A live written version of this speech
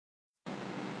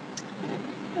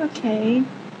Okay,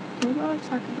 we're going to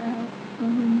talk about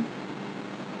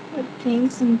what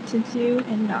things to do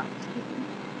and not to do.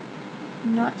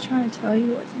 I'm not trying to tell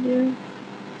you what to do,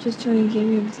 just trying to give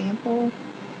you an example.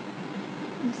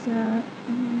 Is that,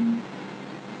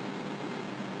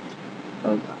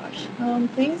 oh gosh,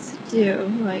 things to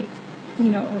do, like,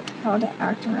 how to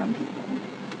act around people.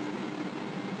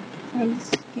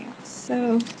 Yeah,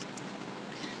 so,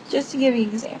 just to give you an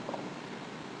example,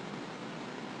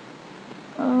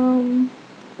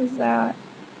 is that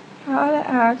how to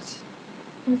act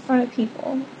in front of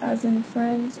people, as in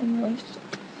friends and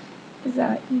relationships. Is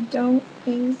that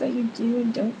things that you do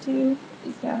and don't do,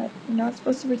 is that you're not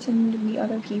supposed to pretend to be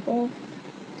other people,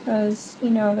 because,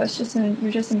 that's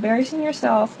you're just embarrassing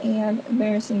yourself and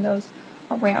embarrassing those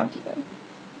around you.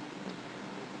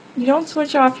 You don't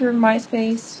switch off your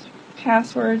MySpace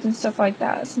passwords and stuff like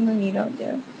that. It's something you don't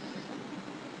do.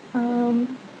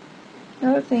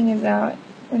 Another thing is that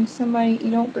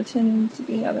you don't pretend to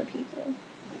be other people.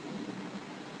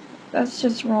 That's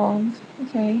just wrong,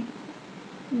 okay?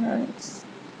 Right.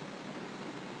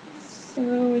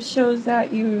 So it shows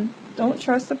that you don't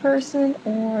trust the person,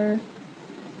 or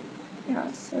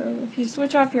yeah, so if you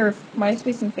switch off your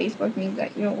MySpace and Facebook, means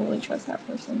that you don't really trust that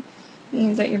person. It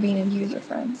means that you're being a user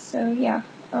friend. So yeah,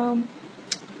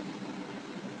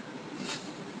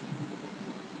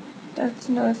 that's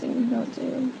another thing you don't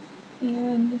do.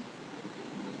 And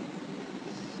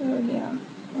so yeah,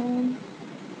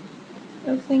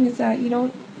 the other thing is that you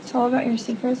don't tell about your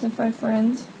secrets in front of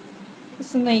friends. It's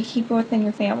something that you keep within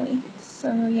your family.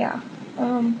 So yeah,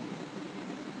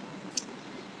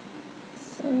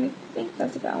 so I think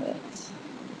that's about it.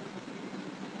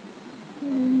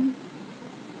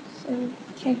 So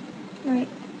okay, all right.